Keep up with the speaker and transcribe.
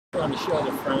I want to show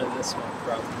the front of this one,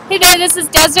 probably. Hey there, this is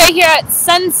Desiree here at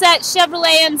Sunset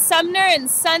Chevrolet in Sumner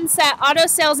and Sunset Auto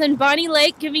Sales in Bonnie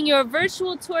Lake, giving you a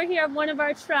virtual tour here of one of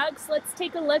our trucks. Let's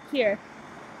take a look here.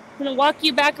 I'm going to walk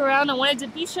you back around. I wanted to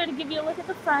be sure to give you a look at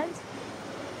the front.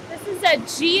 This is a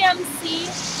GMC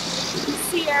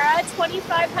Sierra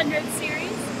 2500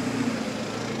 series.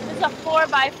 This is a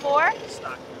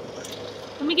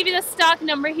 4x4. Let me give you the stock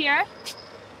number here.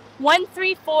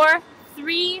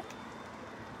 1343.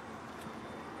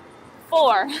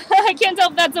 I can't tell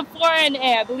if that's a 4 or an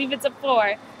A. I believe it's a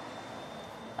 4.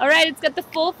 Alright, it's got the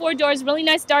full 4 doors. Really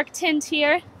nice dark tint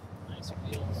here. Nice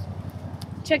wheels.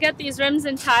 Check out these rims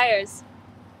and tires.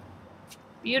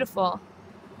 Beautiful.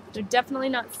 They're definitely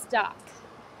not stock.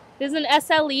 This is an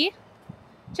SLE.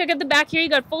 Check out the back here. You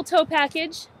got a full tow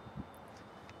package.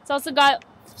 It's also got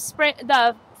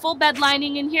the full bed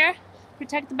lining in here.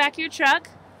 Protect the back of your truck.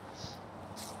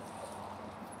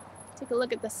 Take a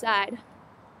look at the side.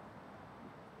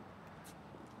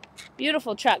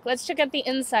 Beautiful truck. Let's check out the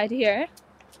inside here.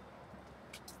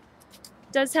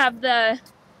 It does have the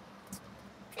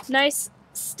nice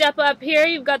step up here.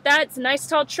 You've got that. It's a nice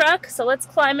tall truck. So let's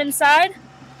climb inside.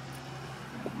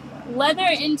 Leather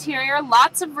interior,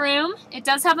 lots of room. It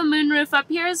does have a moonroof up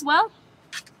here as well.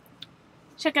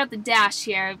 Check out the dash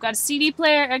here. We've got a CD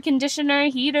player, air conditioner,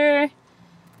 heater,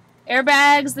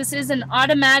 airbags. This is an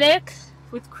automatic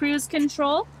with cruise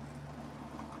control.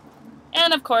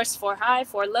 And of course, 4 high,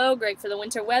 4 low, great for the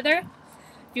winter weather.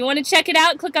 If you want to check it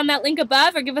out, click on that link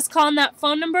above or give us a call on that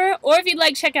phone number. Or if you'd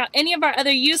like, check out any of our other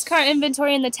used car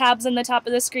inventory in the tabs on the top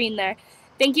of the screen there.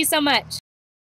 Thank you so much.